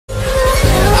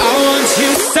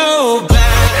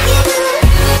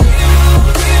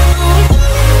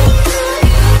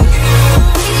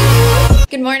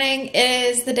morning. It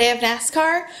is the day of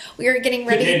NASCAR. We are getting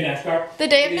ready. The day of NASCAR? The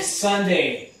day of It's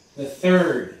Sunday, the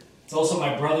 3rd. It's also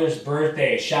my brother's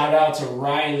birthday. Shout out to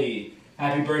Riley.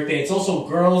 Happy birthday. It's also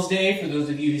Girls' Day for those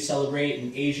of you who celebrate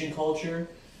an Asian culture.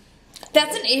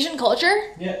 That's an Asian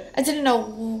culture? Yeah. I didn't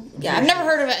know. Yeah, I've never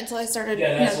heard of it until I started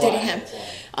dating him.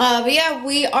 But yeah,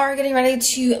 we are getting ready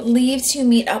to leave to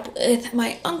meet up with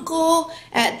my uncle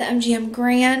at the MGM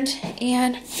Grand.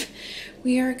 And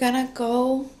we are gonna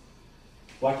go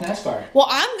watch NASCAR. Well,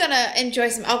 I'm gonna enjoy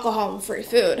some alcohol and free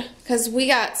food because we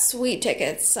got sweet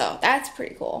tickets, so that's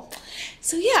pretty cool.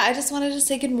 So yeah, I just wanted to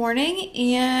say good morning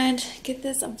and get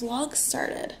this vlog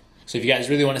started. So if you guys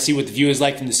really want to see what the view is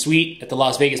like from the suite at the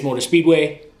Las Vegas Motor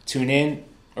Speedway, tune in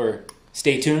or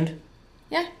stay tuned.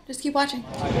 Yeah, just keep watching.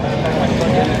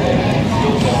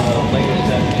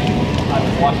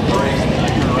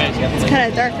 It's kind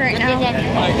of dark right now.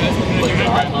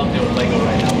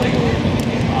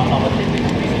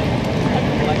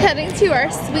 Heading to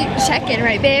our sweet check-in,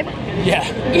 right, babe? Yeah.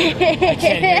 I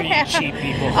can't hear you cheap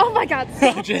people. Oh my God.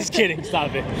 Stop. Just kidding.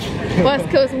 Stop it. West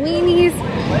Coast weenies,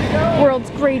 world's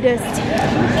greatest.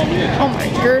 Oh my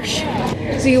gosh.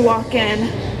 So you walk in,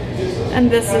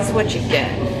 and this is what you get.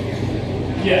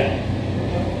 Yeah.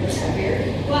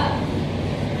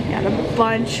 Got a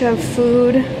bunch of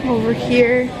food over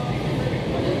here.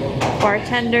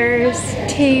 Bartenders,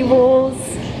 tables.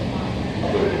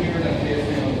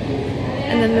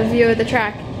 And then the view of the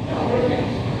track.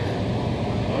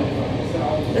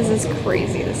 This is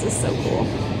crazy. This is so cool.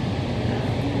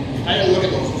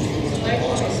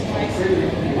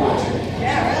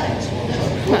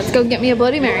 Let's go get me a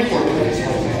Bloody Mary.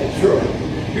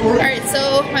 Alright,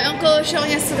 so my uncle is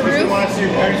showing us to the roof.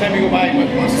 Every time you go by, he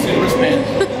wants to see the wristband.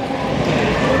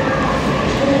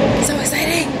 So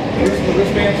exciting. The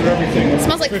wristbands are everything. It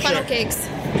smells like funnel cakes.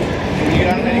 Every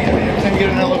time you get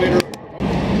in an elevator.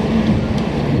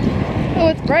 Oh,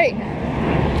 it's bright.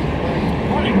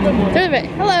 There's a bit.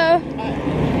 Hello.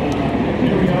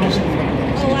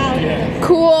 Oh, wow.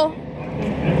 Cool.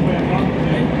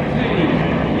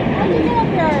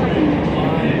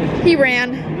 He ran.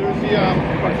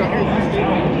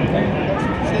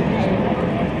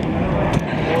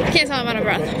 I can't tell I'm out of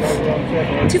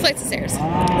breath. 2 flights of stairs.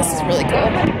 This is really cool.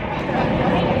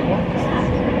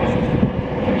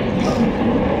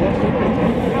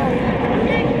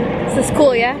 This is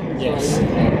cool, yeah? Yes.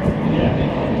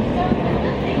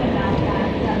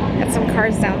 Got some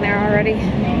cars down there already.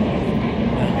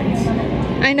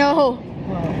 I know.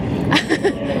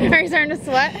 Are you starting to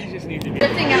sweat?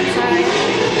 Lifting outside.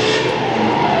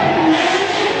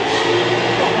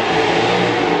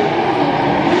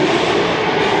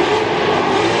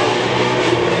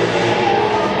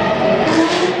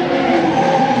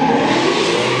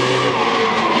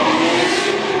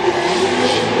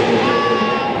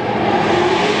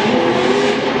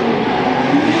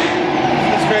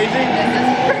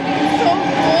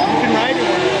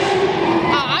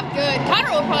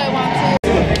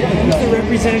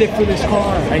 Representative for this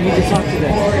car. I need to talk to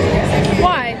them.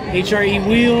 Why? HRE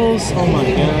wheels. Oh my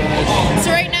gosh.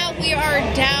 So right now we are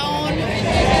down.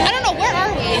 I don't know, where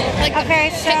are we? Like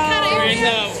Okay, so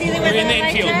we're in the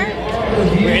infield.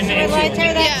 We're in the infield.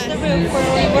 That's the roof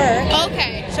where we were.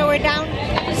 Okay. So we're down.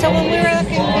 So when we were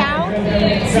looking down,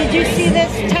 did you see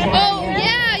this tent? Oh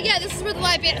yeah, this is where the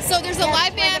live band. So there's a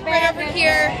live band right over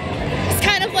here. It's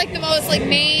kind of like the most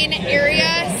main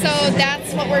area, so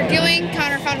that's what we're doing.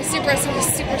 Connor found a Supra, so we're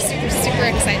super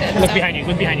excited. Look behind you,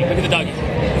 look behind you, look at the doggy.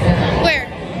 Where?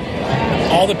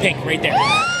 All the pink right there.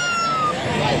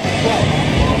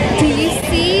 Do you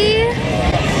see?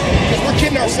 We're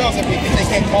kidding ourselves if we think they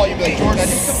can't call you, like, Jordan.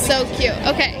 So cute.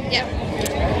 Okay, yeah.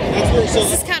 This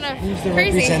is kind of Who's the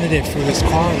crazy. representative for this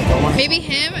car? Maybe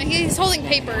him? He's holding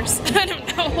papers. I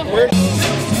don't know.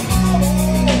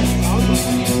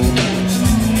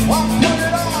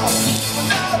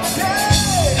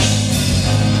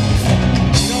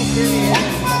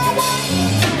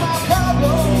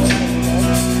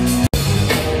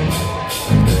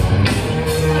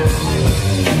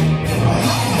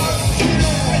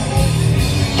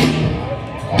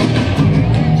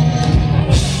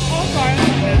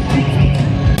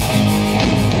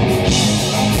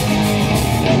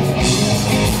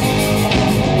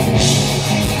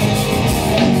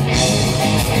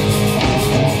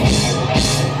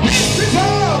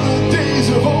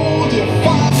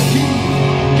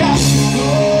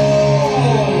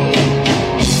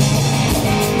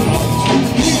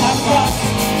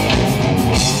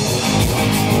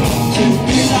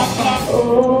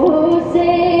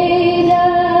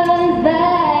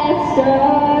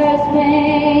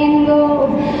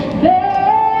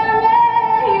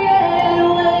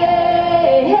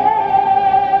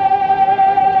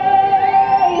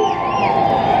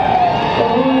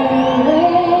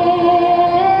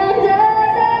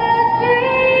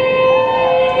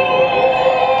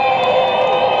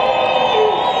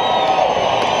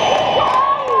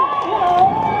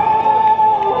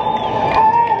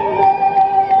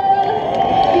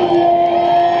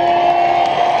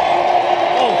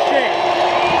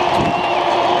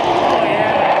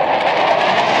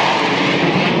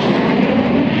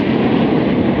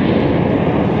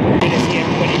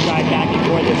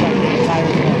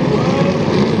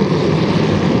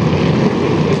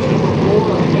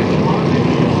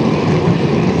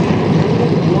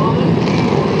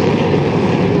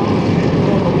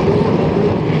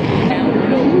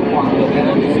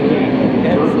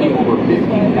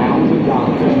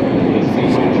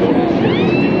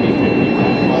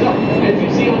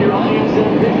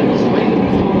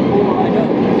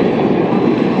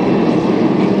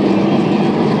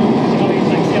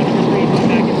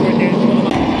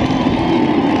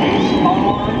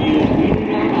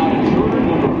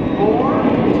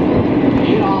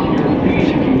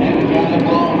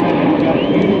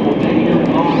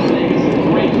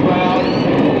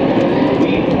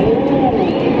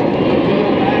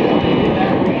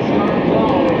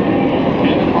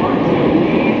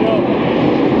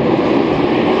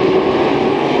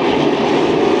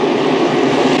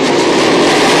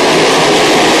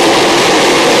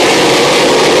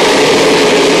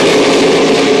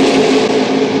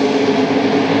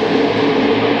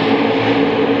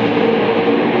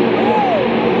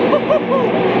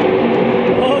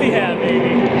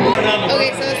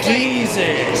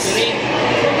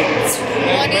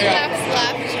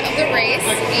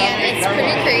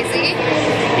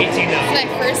 18 now. My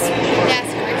first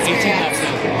NASCAR experience.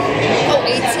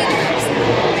 18 laps.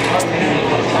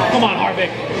 Come on,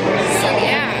 Harvick. So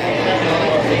yeah.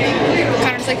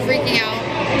 Connor's like freaking out.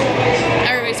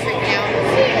 Everybody's freaking out.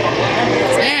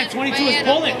 So, Man, 22 is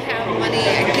pulling. Have money,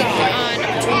 I think, on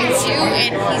 22,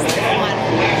 and he's the one.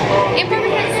 And probably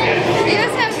has, you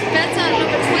guys have bets on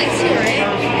number 22, right?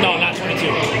 No, not 22.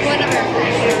 What number? 2?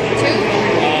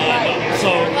 No. So,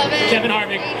 11, Kevin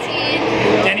Harvick,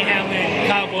 18. Denny Hamlin,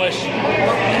 Kyle Busch,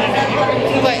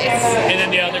 But it's and then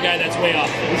the other guy that's way off.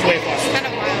 He's way far. kind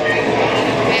of wild.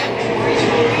 Man.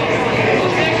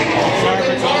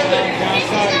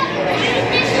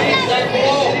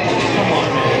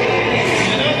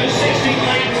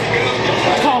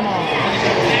 Come on.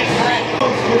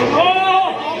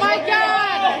 Oh my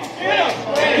God!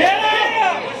 Yeah!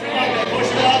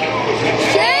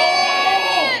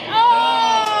 Shit! Oh!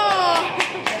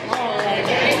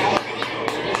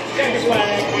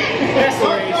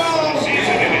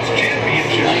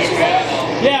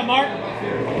 Yeah, Mark.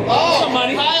 Oh, Some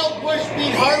money. Kyle Busch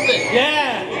beat Harvick.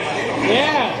 Yeah.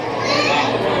 Yeah.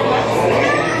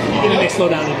 And then they slow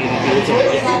down immediately. It's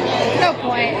okay. No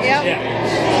point. Yep. Yeah.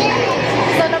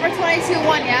 So number 22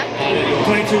 won, yeah?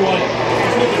 22-1.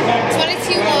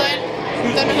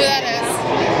 22-1. Don't know who that is.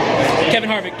 Kevin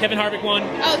Harvick. Kevin Harvick won.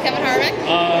 Oh, Kevin Harvick.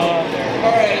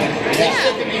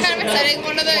 Yeah, kind of exciting.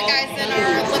 One of the guys in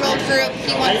our little group,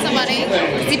 he won some money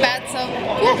because he bet. So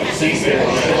yeah,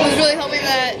 I was really hoping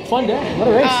that Fun day. What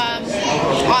a race.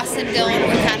 Austin Dillon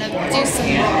would kind of do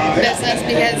some business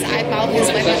because I follow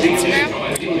his wife on Instagram.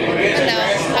 But no,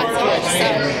 not so much. So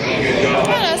I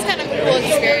don't know, it's kind of a cool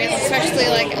experience,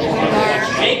 especially like open bar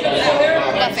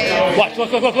buffet. Watch. Look.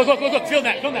 Film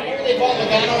that.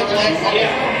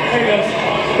 There he goes.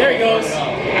 There he goes.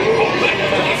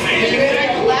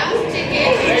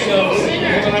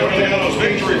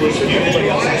 Victory was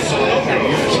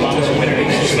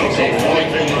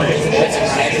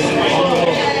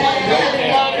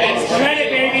Shred it,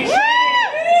 baby.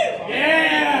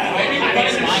 Yeah.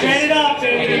 Shred it up,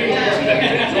 baby.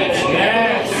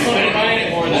 Yeah.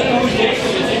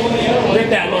 Rip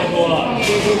that logo up.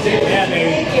 Yeah,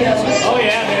 baby. Oh,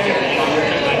 yeah, baby.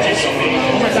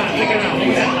 One more time. Pick it around. Look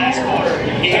at that last quarter.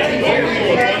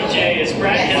 Jay is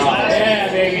Brad his last. Yeah,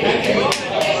 baby.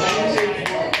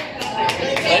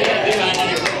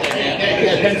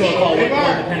 Pennzoil call.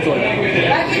 Pennzoil.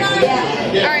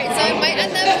 Alright, so I might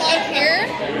end the vlog here.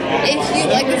 If you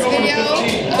like this video,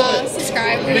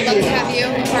 subscribe. We would love to have you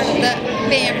part of the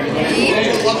family.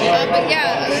 But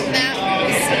yeah, other than that,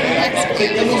 we'll see you next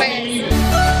video. Bye.